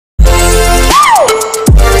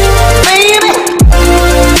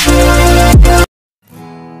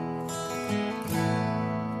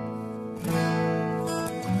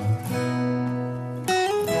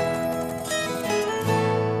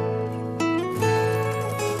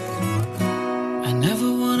never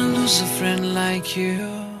wanna lose a friend like you.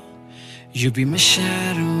 You be my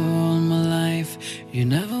shadow all my life. You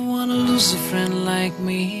never wanna lose a friend like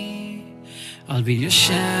me. I'll be your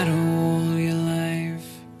shadow all your life.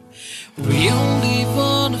 We only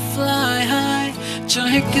wanna fly high,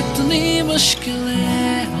 चाहे कितनी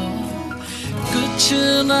मुश्किलें हो, कुछ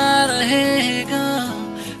ना रहेगा,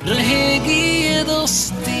 रहेगी ये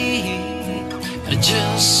दोस्ती. I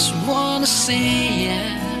just wanna say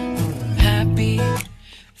yeah, happy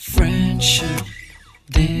friendship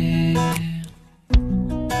day.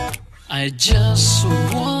 I just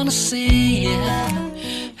wanna say yeah,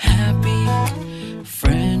 happy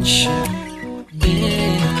friendship day.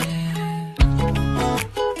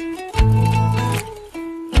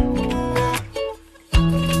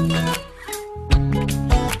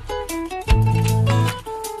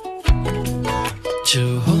 जो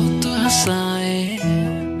हो तो हंसाए,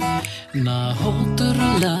 ना हो तो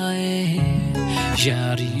रुलाए,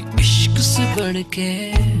 यारी इश्क से बढ़ के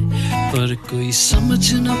पर कोई समझ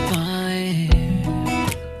न पाए.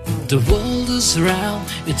 The world is round,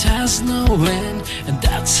 it has no end, and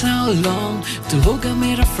that's how long tu hoga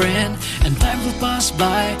mera friend. And time will pass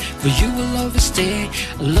by, but you will always stay.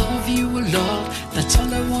 I love you a lot, that's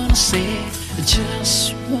all I wanna say. I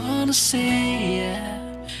just wanna say yeah,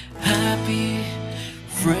 happy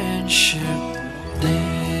friendship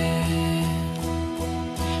day.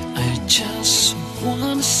 I just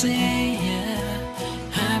wanna say yeah,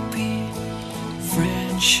 happy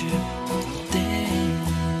friendship day.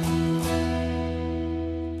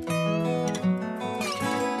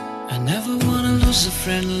 I never wanna lose a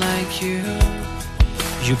friend like you.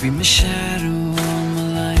 You be my shadow all my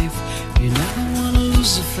life. You never wanna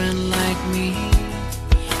lose a friend like me.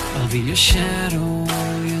 I'll be your shadow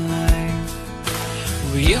all your life.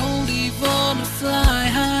 We only wanna fly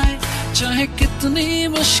high, चाहे कितनी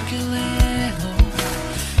मुश्किलें हो,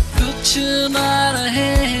 कुछ ना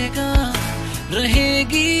रहेगा,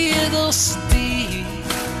 रहेगी ये दोस्ती.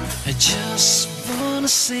 I just wanna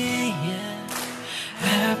say yeah,